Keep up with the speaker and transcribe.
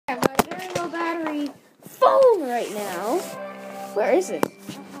right now. Where is it?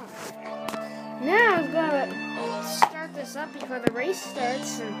 Now I've got to start this up before the race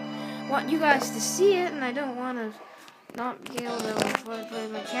starts and want you guys to see it, and I don't want to not be able to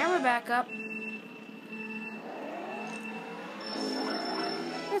put my camera back up.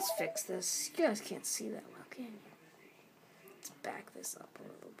 Let's fix this. You guys can't see that well, can you? Let's back this up a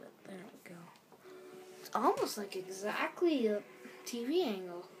little bit. There we go. It's almost like exactly a TV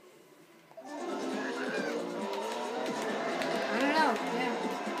angle. I don't know, yeah.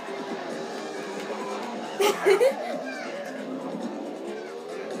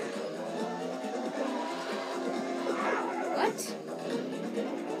 What?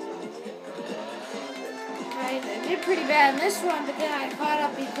 I did pretty bad in this one, but then I caught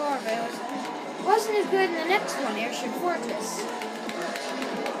up before, but it wasn't as good in the next one, Airship Fortress.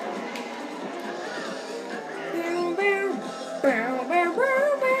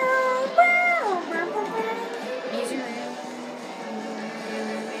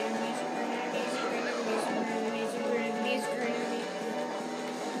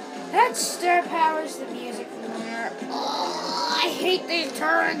 That star powers the music more. Oh, I hate these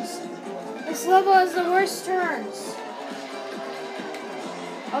turns. This level has the worst turns.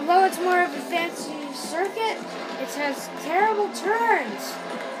 Although it's more of a fancy circuit, it has terrible turns.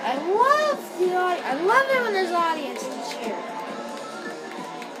 I love it when there's audience to cheer.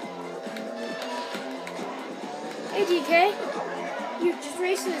 Hey DK, you're just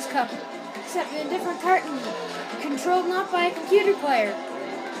racing this cup, except in a different carton, controlled not by a computer player.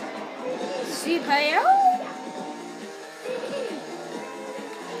 CPU?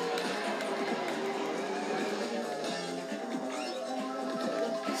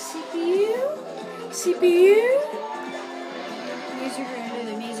 CPU? Music random,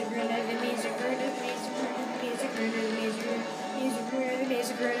 the music random, the music random, the music random, the music random, the music random, the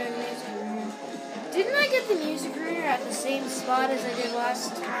music random, the music random. Didn't I get the music reader at the same spot as I did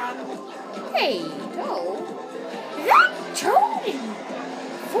last time? Hey, go. That Toad in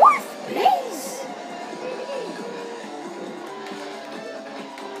 4th place?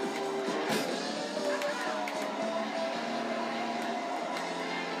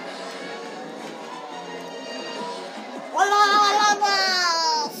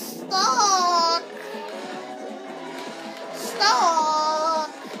 Stop!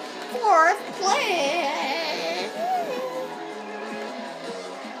 4th place!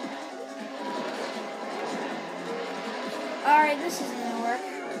 Alright, this isn't gonna work.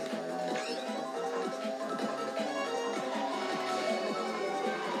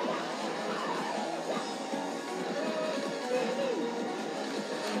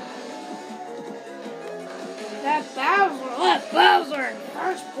 That Bowser left Bowser in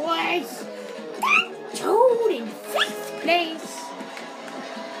 1st place. That Toad in 5th place.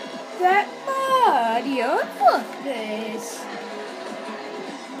 That Mario in 4th place.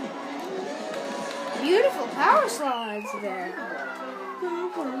 Beautiful power slides there.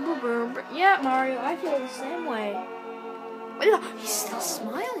 Yeah, Mario, I feel the same way. He's still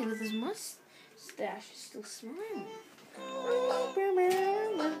smiling with his mustache. He's still smiling.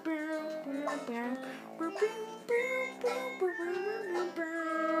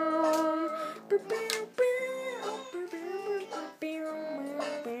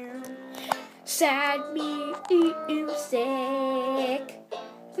 Sad music.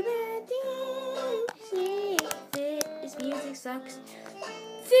 This music sucks.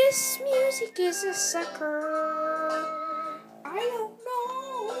 This music is a sucker. I don't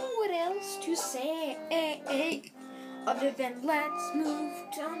know what else to say other than let's move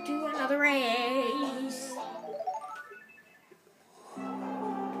on to another race.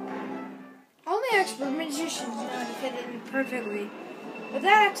 Only expert magicians know how to fit it in perfectly. But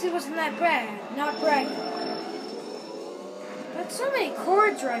that actually wasn't that bad. Not bright. But so many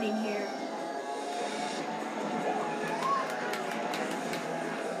chords running here.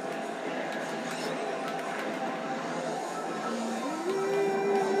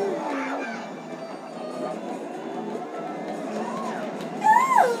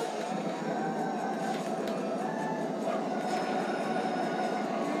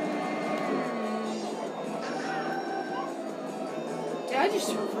 Did I just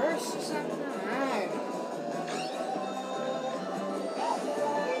reverse or something? Alright.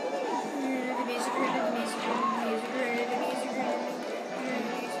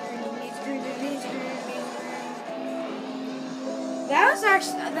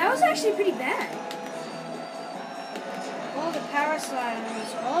 That was actually pretty bad. Oh, the power slide on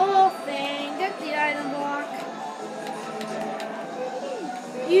this whole thing. Get the item block.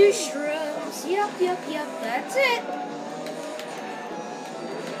 You shrooms. Yup, that's it.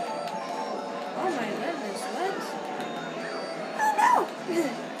 Oh my goodness, what?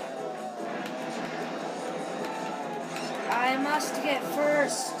 I must get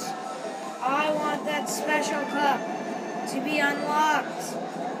first. I want that special cup to be unlocked.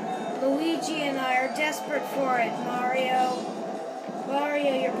 Luigi and I are desperate for it, Mario.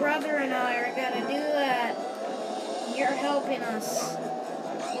 Mario, your brother and I are gonna do that. You're helping us.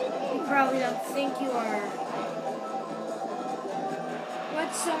 You probably don't think you are.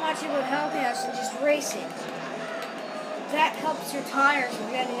 What's so much about helping us and just racing? That helps your tires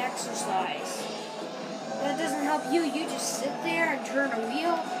from getting exercise. That doesn't help you. You just sit there and turn a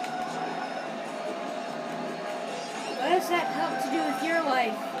wheel. What does that help to do with your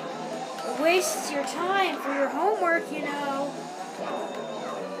life? It wastes your time for your homework, you know.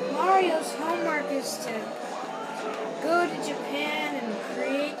 Mario's homework is to go to Japan and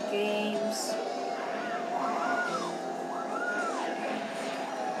create games.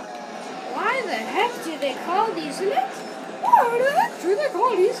 Why the heck do they call these Why the heck do they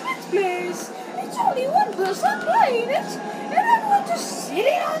call these Let's Plays? It's only one person playing it, and everyone just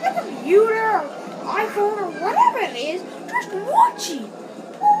sitting on the computer, iPhone, or whatever it is, just watching.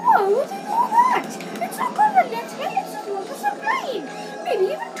 Oh, what do you call that? It's not called a Let's Play, it's just one person playing. Maybe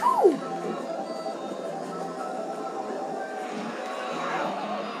even two.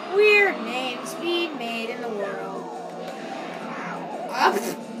 Weird names being made in the world.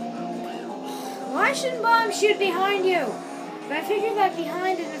 Why shouldn't bombs shoot behind you? If I figure that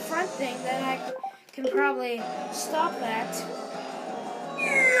behind and in front thing, then I can probably stop that.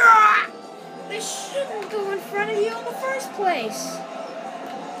 They shouldn't go in front of you in the first place.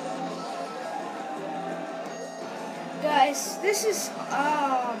 Guys, this is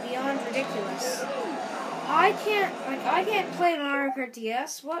beyond ridiculous. I can't play Mario Kart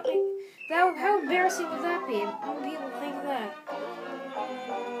DS. How embarrassing would that be? How would people think of that?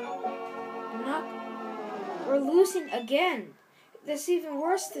 We're losing again. That's even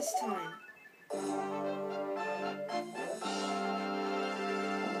worse this time.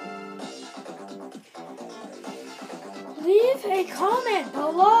 Leave a comment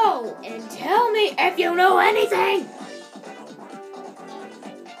below and tell me if you know anything.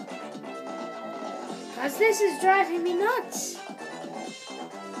 Cause this is driving me nuts.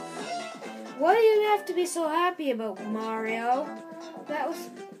 What do you have to be so happy about, Mario? That was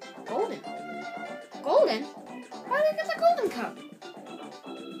golden. Golden? How did I get the golden cup?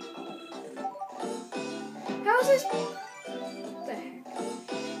 How's this? What the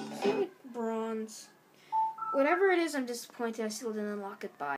heck? Bronze. Whatever it is, I'm disappointed I still didn't unlock it by.